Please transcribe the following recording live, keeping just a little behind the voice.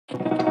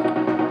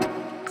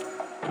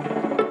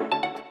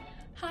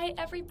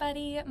Hi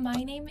everybody,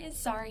 my name is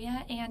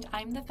Zaria and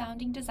I'm the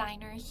founding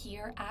designer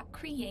here at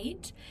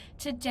Create.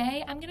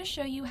 Today I'm going to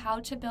show you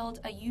how to build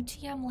a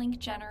UTM link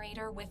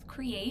generator with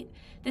Create.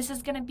 This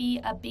is going to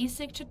be a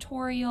basic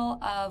tutorial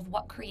of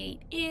what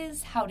Create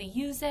is, how to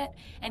use it,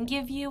 and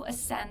give you a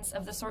sense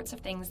of the sorts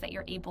of things that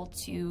you're able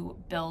to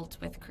build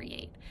with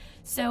Create.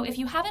 So if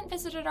you haven't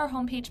visited our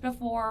homepage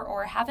before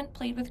or haven't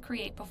played with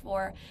Create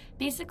before,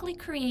 basically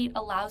Create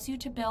allows you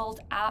to build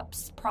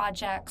apps,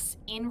 projects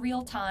in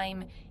real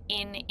time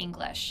in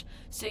English.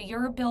 So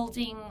you're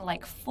building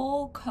like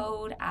full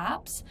code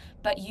apps,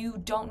 but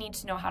you don't need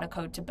to know how to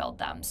code to build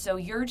them. So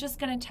you're just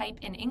going to type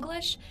in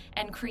English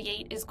and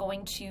Create is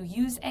going to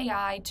use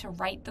AI to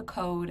write the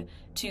code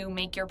to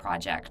make your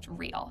project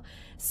real.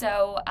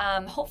 So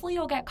hopefully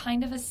you'll get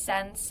kind of a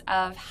sense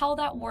of how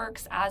that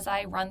works as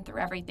I run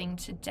through everything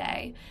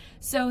today.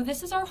 So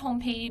this is our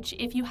homepage.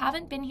 If you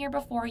haven't been here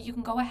before, you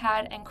can go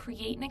ahead and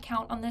create an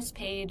account on this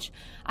page.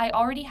 I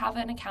already have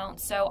an account,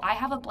 so I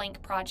have a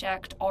blank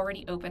project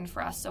already open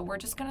for us. So we're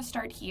just going to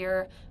start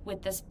here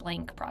with this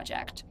blank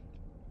project.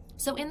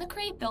 So in the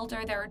Create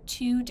Builder, there are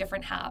two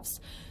different halves.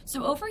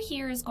 So over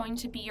here is going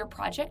to be your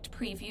project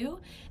preview,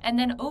 and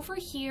then over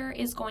here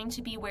is going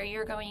to be where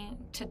you're going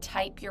to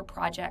type your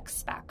project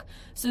spec.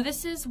 So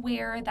this is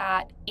where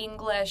that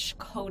English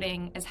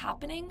coding is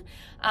happening.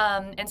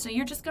 And so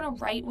you're just going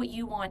to write what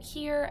you want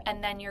here,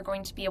 and then you're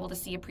going to be able to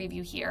see a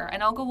preview here.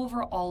 And I'll go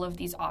over all of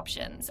these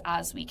options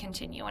as we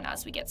continue and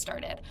as we get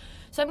started.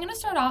 So I'm going to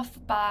start off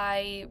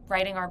by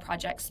writing our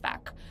project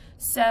spec.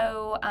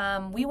 So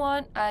we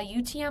want a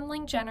UTM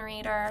link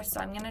generator, so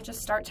I'm going to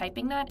just start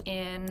typing that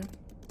in,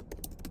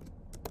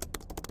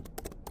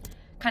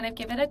 kind of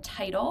give it a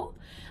title,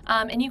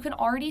 and you can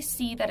already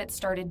see that it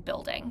started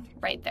building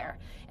right there.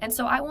 And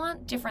so I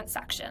want different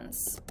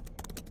sections.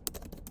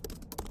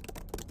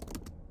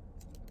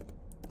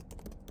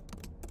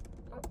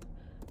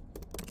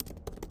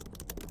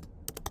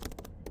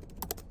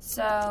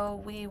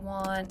 So we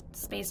want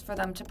space for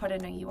them to put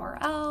in a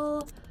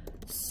URL,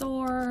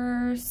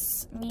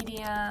 source,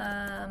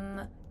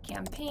 medium,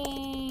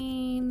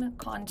 campaign,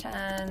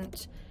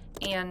 content,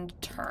 and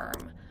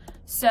term.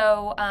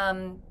 So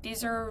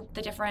these are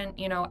the different,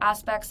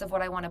 aspects of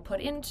what I want to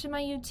put into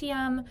my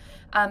UTM.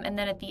 And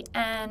then at the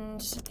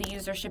end, the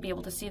user should be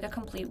able to see the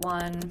complete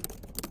one.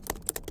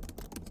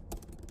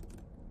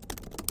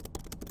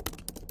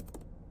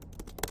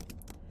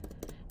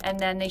 And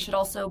then they should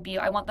also be,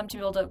 I want them to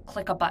be able to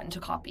click a button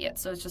to copy it,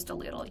 so it's just a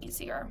little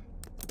easier.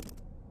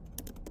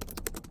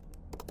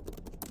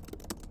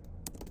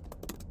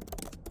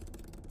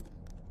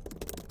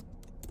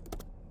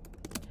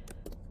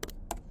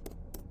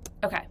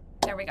 Okay,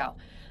 there we go.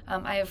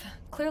 I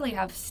clearly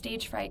have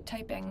stage fright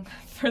typing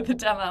for the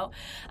demo.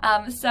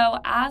 So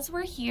as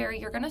we're here,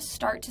 you're going to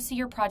start to see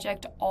your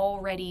project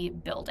already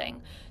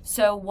building.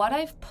 So what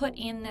I've put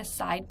in this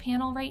side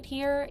panel right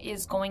here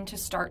is going to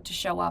start to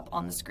show up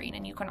on the screen,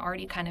 and you can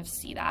already kind of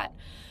see that.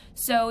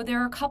 So there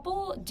are a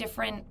couple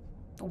different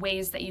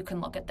ways that you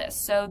can look at this.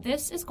 So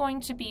this is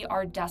going to be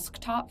our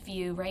desktop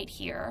view right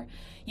here.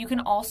 You can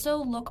also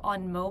look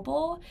on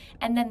mobile,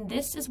 and then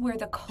this is where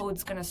the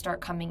code's going to start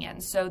coming in.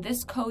 So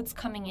this code's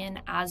coming in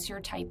as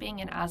you're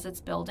typing and as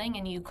it's building,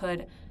 and you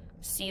could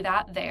see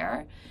that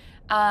there.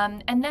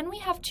 And then we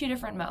have two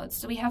different modes.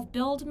 So we have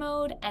build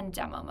mode and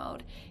demo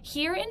mode.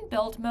 Here in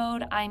build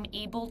mode, I'm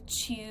able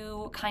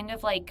to kind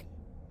of like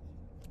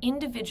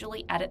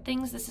individually edit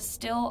things. This is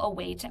still a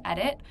way to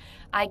edit.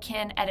 I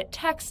can edit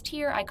text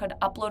here. I could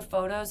upload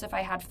photos if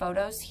I had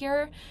photos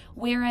here.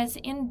 Whereas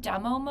in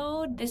demo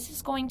mode, this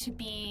is going to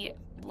be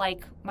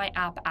like my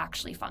app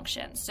actually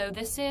functions. So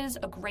this is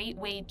a great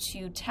way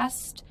to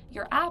test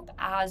your app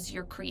as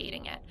you're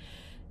creating it.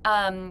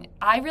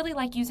 I really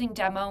like using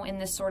demo in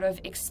this sort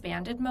of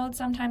expanded mode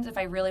sometimes if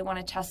I really want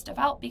to test stuff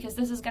out, because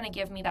this is going to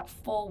give me that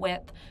full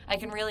width. I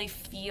can really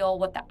feel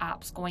what the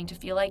app's going to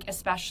feel like,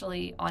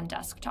 especially on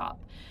desktop.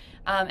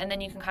 And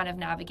then you can kind of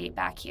navigate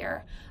back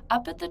here.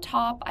 Up at the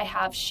top, I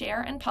have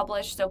share and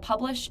publish. So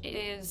publish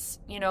is,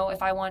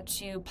 if I want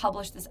to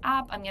publish this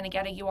app, I'm going to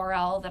get a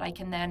URL that I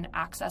can then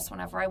access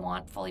whenever I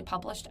want, fully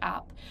published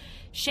app.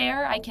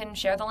 Share, I can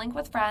share the link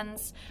with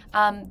friends.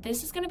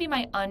 This is going to be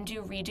my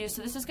undo redo.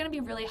 So this is going to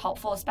be really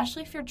helpful,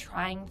 especially if you're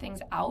trying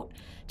things out,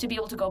 to be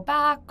able to go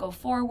back, go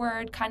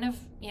forward, kind of,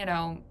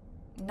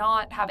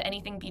 not have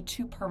anything be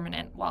too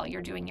permanent while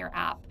you're doing your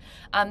app.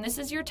 This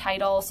is your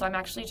title, so I'm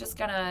actually just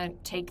gonna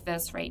take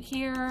this right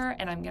here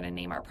and I'm gonna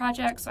name our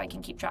project so I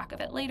can keep track of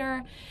it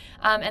later.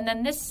 And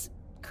then this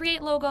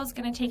Create logo is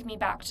gonna take me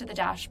back to the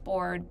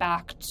dashboard,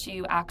 back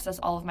to access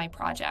all of my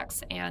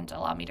projects and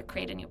allow me to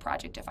create a new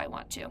project if I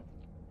want to.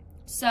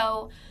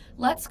 So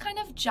let's kind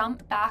of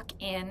jump back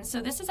in.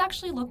 So this is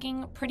actually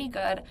looking pretty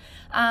good.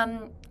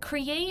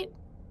 Create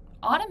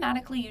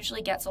automatically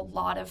usually gets a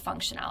lot of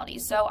functionality.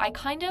 So I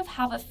kind of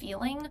have a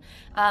feeling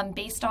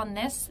based on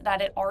this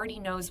that it already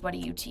knows what a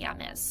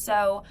UTM is.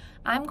 So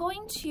I'm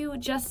going to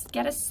just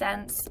get a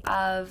sense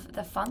of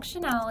the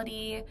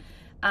functionality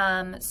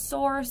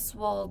Source,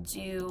 we'll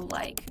do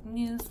like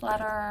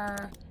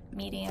newsletter,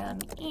 medium,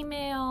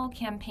 email,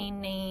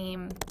 campaign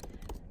name,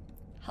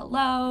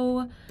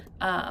 hello,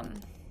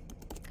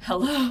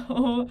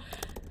 hello.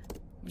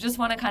 Just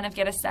want to kind of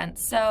get a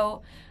sense.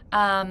 So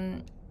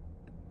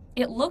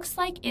it looks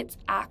like it's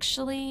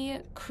actually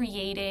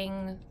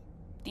creating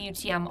the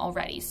UTM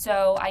already.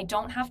 So I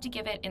don't have to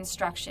give it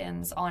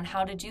instructions on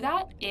how to do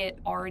that. It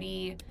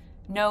already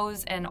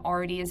knows and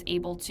already is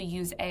able to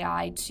use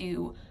AI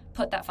to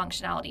put that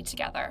functionality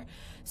together.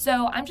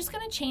 So I'm just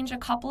going to change a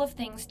couple of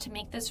things to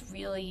make this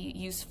really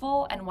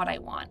useful and what I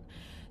want.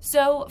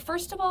 So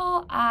first of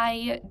all,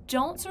 I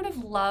don't sort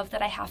of love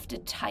that I have to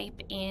type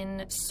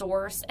in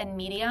source and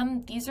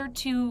medium. These are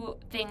two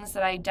things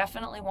that I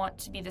definitely want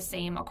to be the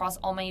same across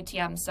all my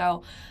UTMs,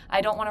 so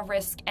I don't want to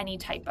risk any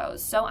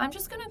typos. So I'm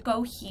just going to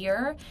go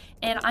here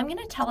and I'm going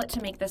to tell it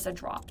to make this a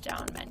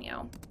drop-down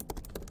menu.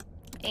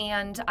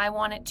 And I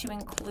want it to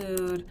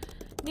include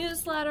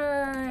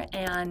newsletter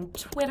and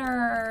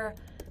Twitter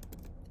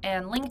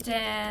and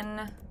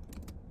LinkedIn,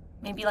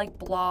 maybe like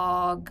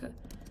blog,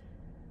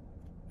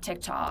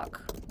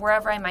 TikTok,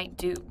 wherever I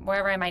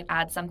might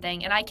add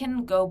something, and I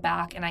can go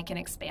back and I can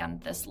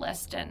expand this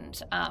list and,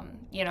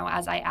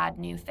 as I add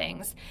new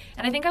things.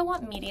 And I think I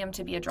want medium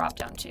to be a drop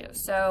down too.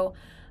 So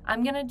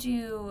I'm gonna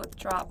do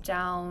drop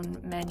down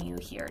menu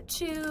here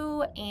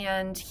too.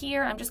 And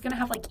here I'm just gonna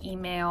have like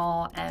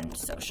email and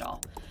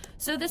social.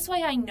 So this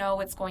way I know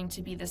it's going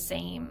to be the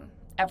same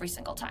every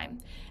single time.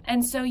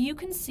 And so you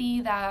can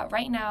see that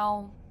right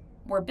now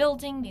we're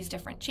building these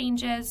different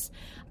changes.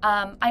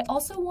 I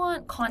also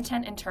want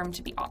content and term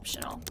to be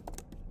optional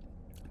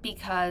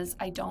because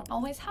I don't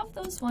always have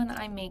those when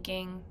I'm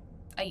making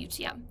a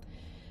UTM.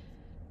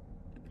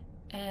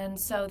 And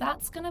so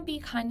that's going to be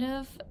kind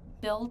of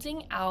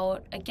building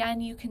out.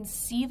 Again, you can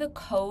see the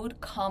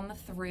code come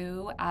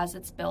through as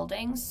it's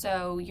building,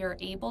 so you're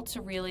able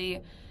to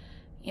really,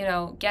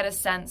 get a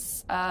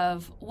sense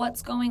of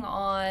what's going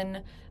on.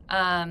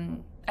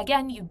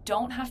 Again, you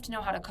don't have to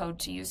know how to code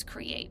to use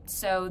Create.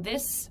 So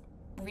this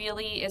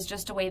really is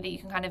just a way that you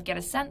can kind of get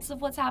a sense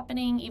of what's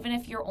happening. Even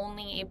if you're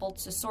only able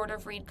to sort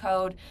of read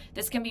code,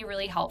 this can be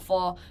really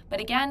helpful. But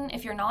again,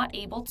 if you're not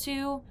able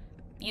to,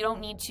 you don't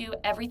need to.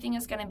 Everything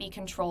is going to be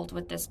controlled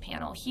with this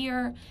panel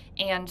here,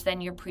 and then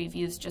your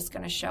preview is just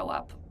going to show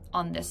up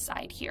on this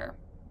side here.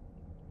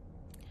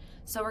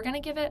 So we're going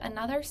to give it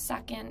another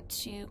second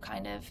to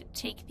kind of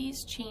take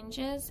these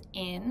changes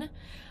in.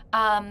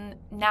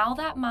 Now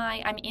that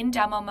I'm in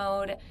demo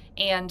mode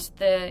and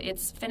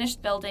it's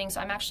finished building,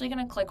 so I'm actually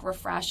going to click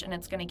refresh and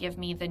it's going to give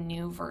me the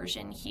new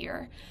version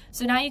here.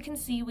 So now you can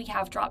see we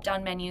have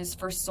drop-down menus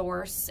for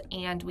source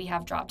and we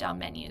have drop-down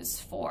menus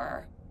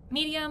for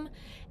medium,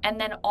 and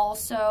then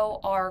also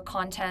our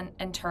content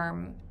and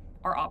term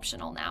are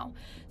optional now.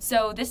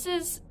 So this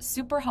is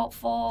super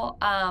helpful,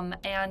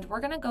 and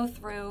we're going to go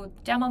through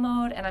demo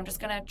mode and I'm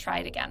just going to try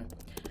it again.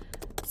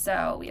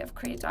 So we have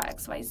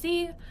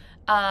create.xyz.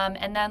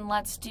 And then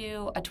let's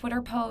do a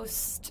Twitter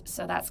post.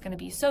 So that's going to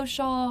be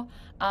social.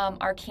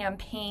 Our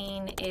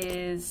campaign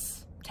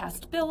is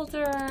test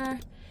builder.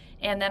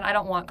 And then I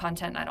don't want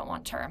content, I don't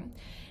want term.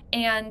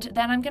 And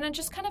then I'm going to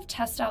just kind of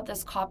test out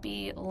this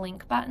copy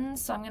link button.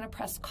 So I'm going to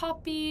press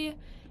copy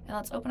and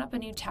let's open up a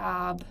new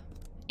tab.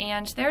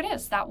 And there it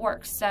is, that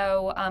works.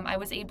 So I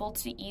was able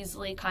to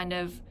easily kind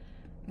of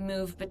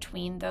move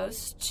between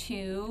those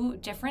two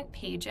different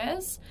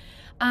pages.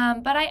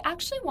 But I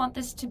actually want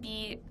this to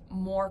be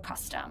more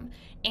custom.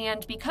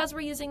 And because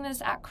we're using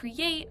this at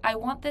Create, I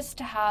want this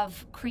to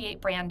have Create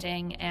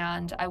branding,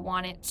 and I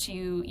want it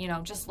to,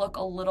 just look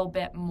a little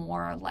bit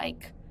more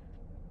like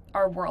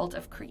our world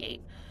of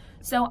Create.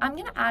 So I'm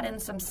going to add in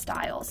some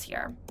styles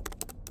here.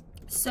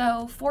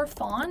 So for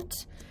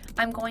font,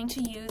 I'm going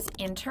to use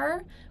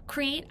Enter.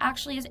 Create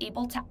actually is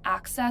able to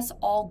access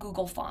all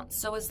Google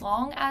fonts. So as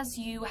long as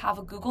you have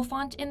a Google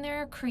font in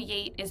there,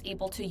 Create is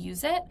able to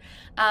use it.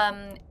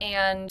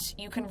 And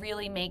you can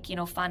really make,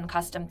 fun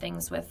custom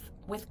things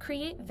with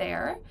Create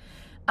there.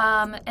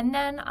 And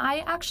then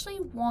I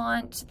actually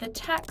want the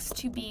text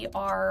to be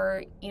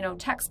our,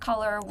 text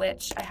color,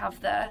 which I have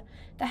the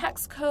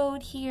hex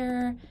code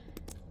here.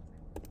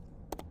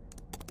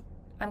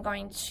 I'm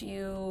going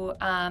to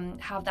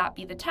have that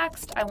be the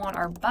text. I want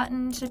our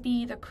button to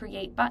be the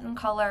Create button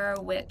color,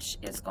 which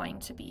is going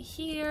to be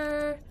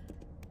here.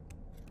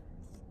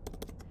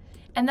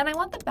 And then I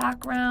want the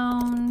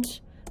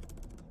background.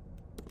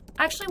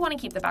 I actually want to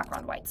keep the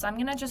background white, so I'm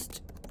going to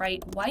just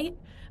write white.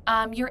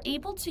 You're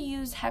able to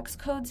use hex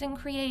codes in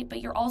Create,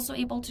 but you're also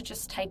able to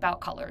just type out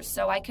colors.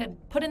 So I could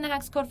put in the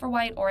hex code for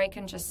white, or I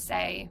can just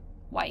say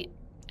white,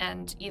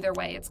 and either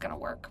way it's going to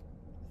work.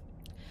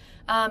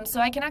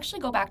 So I can actually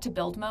go back to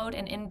build mode,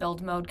 and in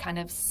build mode kind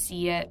of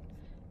see it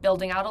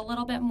building out a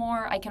little bit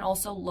more. I can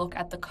also look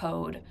at the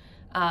code,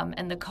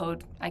 and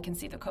I can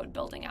see the code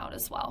building out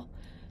as well.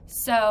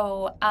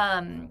 So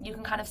you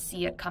can kind of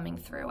see it coming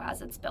through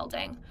as it's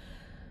building.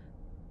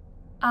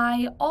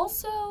 I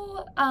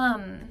also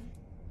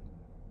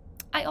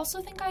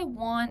think I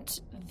want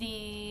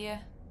the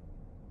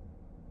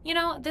you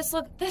know, this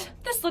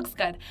looks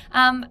good.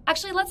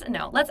 Actually,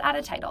 let's add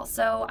a title.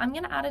 So I'm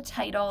gonna add a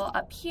title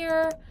up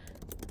here,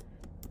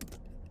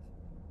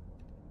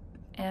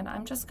 and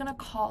I'm just gonna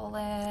call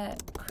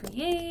it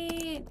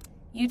Create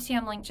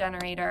UTM Link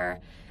Generator.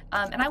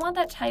 And I want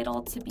that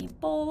title to be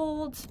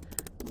bold,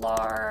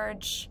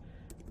 large,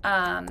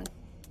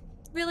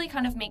 really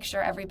kind of make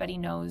sure everybody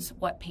knows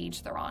what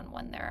page they're on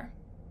when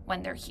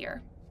they're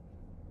here.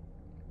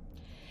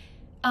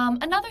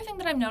 Another thing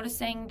that I'm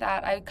noticing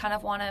that I kind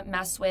of want to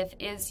mess with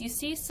is you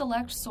see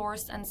select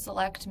source and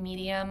select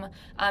medium.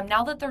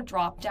 Now that they're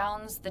drop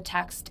downs, the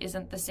text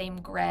isn't the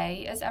same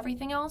gray as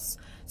everything else.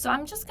 So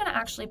I'm just going to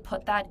actually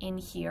put that in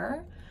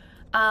here.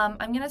 I'm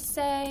going to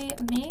say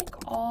make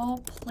all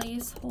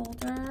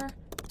placeholder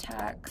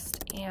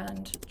text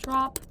and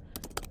drop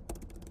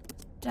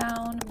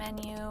down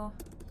menu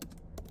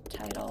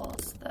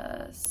titles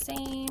the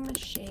same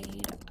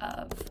shade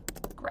of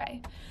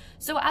gray.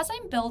 So as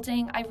I'm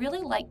building, I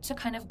really like to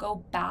kind of go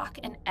back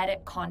and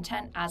edit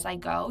content as I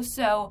go.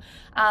 So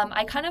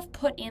I kind of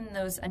put in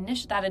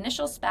that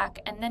initial spec,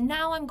 and then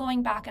now I'm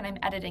going back and I'm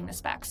editing the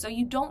spec. So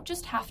you don't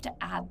just have to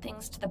add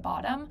things to the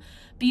bottom,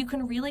 but you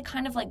can really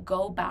kind of like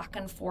go back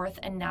and forth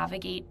and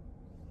navigate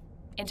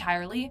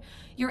entirely.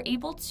 You're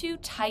able to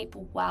type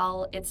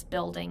while it's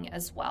building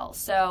as well.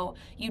 So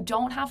you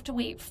don't have to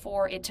wait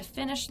for it to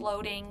finish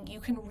loading.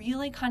 You can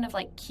really kind of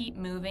like keep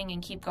moving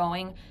and keep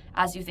going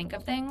as you think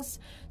of things.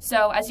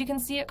 So as you can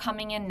see it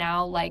coming in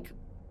now, like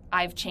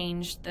I've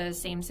changed the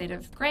same shade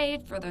of gray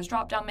for those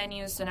drop down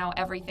menus. So now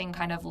everything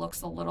kind of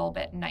looks a little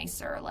bit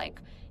nicer, like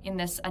in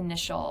this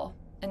initial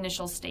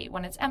state.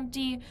 When it's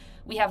empty,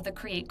 we have the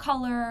create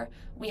color,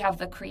 we have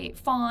the create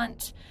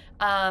font,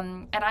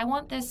 and I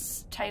want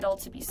this title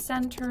to be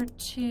centered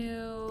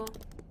to,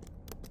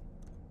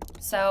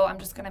 so I'm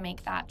just gonna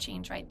make that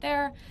change right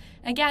there.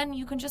 Again,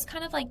 you can just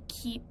kind of like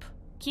keep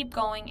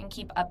going and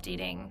keep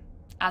updating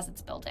as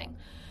it's building.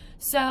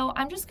 So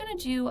I'm just gonna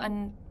do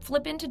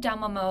flip into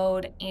demo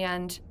mode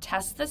and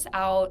test this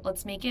out.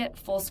 Let's make it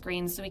full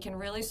screen so we can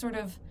really sort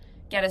of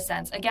get a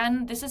sense.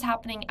 Again, this is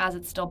happening as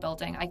it's still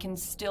building. I can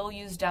still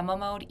use demo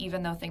mode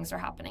even though things are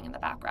happening in the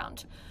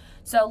background.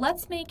 So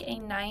let's make a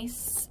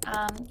nice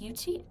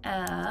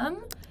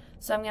UTM.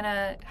 So I'm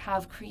gonna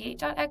have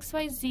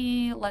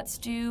create.xyz. Let's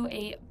do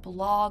a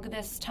blog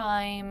this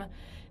time.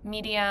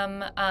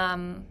 Medium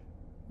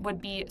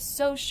would be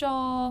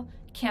social.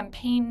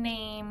 Campaign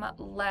name,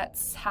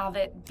 let's have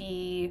it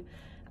be,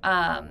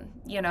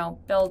 you know,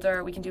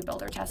 builder. We can do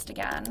builder test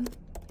again.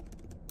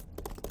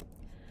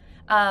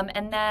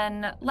 And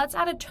then let's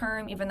add a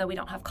term, even though we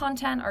don't have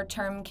content, our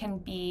term can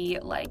be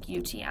like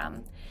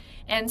UTM.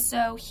 And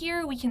so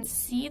here we can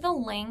see the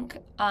link.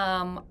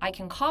 I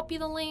can copy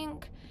the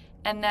link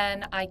and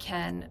then I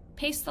can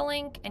paste the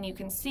link, and you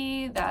can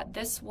see that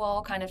this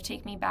will kind of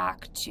take me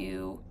back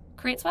to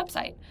Create's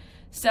website.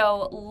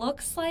 So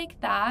looks like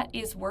that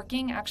is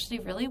working actually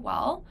really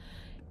well.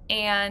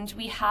 And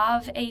we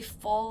have a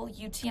full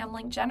UTM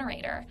link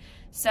generator.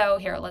 So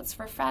here, let's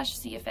refresh,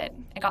 see if I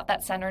got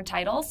that centered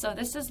title. So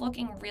this is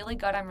looking really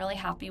good. I'm really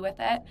happy with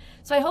it.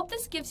 So I hope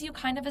this gives you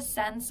kind of a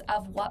sense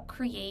of what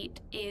Create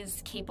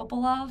is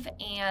capable of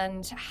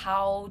and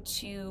how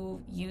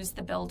to use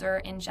the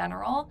builder in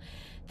general.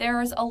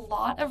 There's a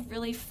lot of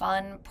really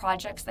fun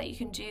projects that you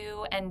can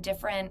do and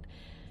different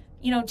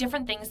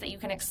things that you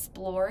can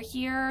explore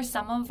here.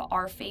 Some of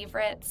our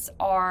favorites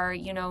are,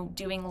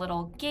 doing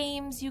little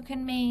games you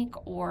can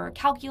make or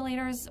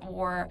calculators,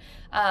 or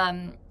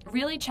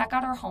really check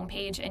out our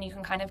homepage and you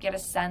can kind of get a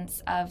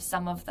sense of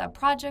some of the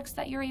projects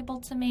that you're able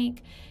to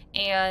make.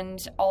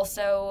 And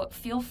also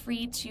feel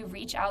free to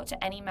reach out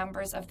to any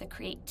members of the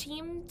Create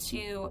team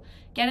to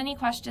get any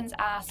questions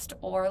asked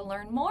or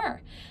learn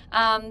more.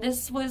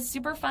 This was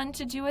super fun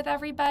to do with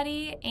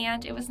everybody,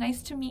 and it was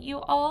nice to meet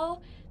you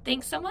all.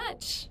 Thanks so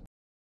much.